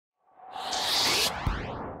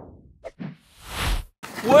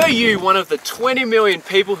Were you one of the 20 million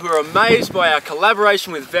people who are amazed by our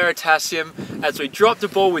collaboration with Veritasium as we dropped a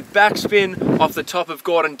ball with backspin off the top of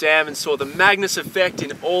Gordon Dam and saw the Magnus effect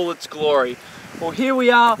in all its glory? Well, here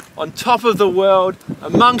we are on top of the world,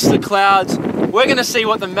 amongst the clouds. We're going to see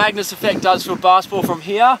what the Magnus effect does for basketball from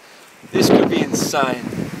here. This could be insane.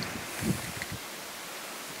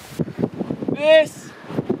 This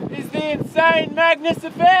is the insane Magnus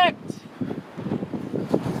effect!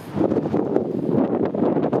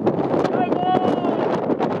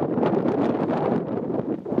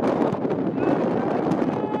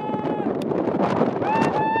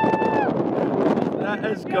 That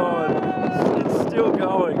has gone. It's still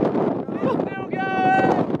going. It's still going!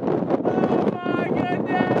 Oh my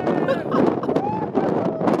goodness!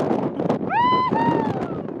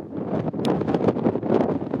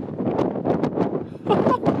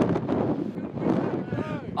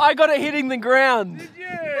 I got it hitting the ground. Did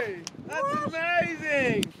you? That's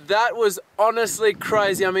amazing! That was honestly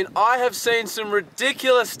crazy. I mean, I have seen some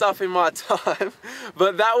ridiculous stuff in my time,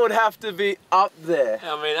 but that would have to be up there.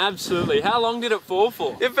 I mean, absolutely. How long did it fall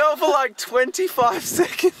for? It fell for like 25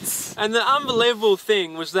 seconds. And the unbelievable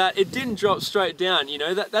thing was that it didn't drop straight down, you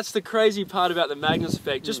know? That's the crazy part about the Magnus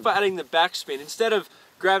effect. Just by adding the backspin, instead of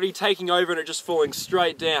gravity taking over and it just falling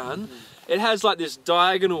straight down, it has like this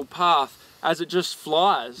diagonal path as it just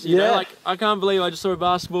flies, you know, like I can't believe I just saw a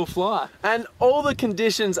basketball fly. And all the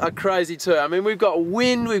conditions are crazy too. I mean, we've got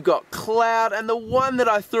wind, we've got cloud, and the one that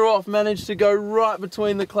I threw off managed to go right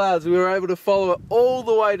between the clouds. We were able to follow it all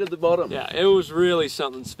the way to the bottom. Yeah, it was really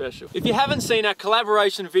something special. If you haven't seen our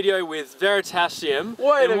collaboration video with Veritasium...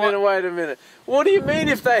 Wait a minute. What do you mean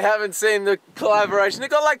if they haven't seen the collaboration? They've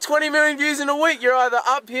got like 20 million views in a week. You're either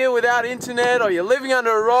up here without internet or you're living under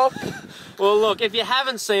a rock. Well, look, if you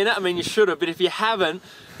haven't seen it, I mean, you should have, but if you haven't,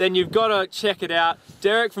 then you've got to check it out.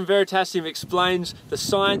 Derek from Veritasium explains the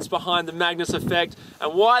science behind the Magnus effect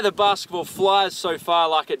and why the basketball flies so far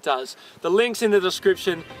like it does. The link's in the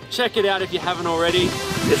description. Check it out if you haven't already.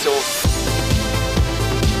 It's awesome.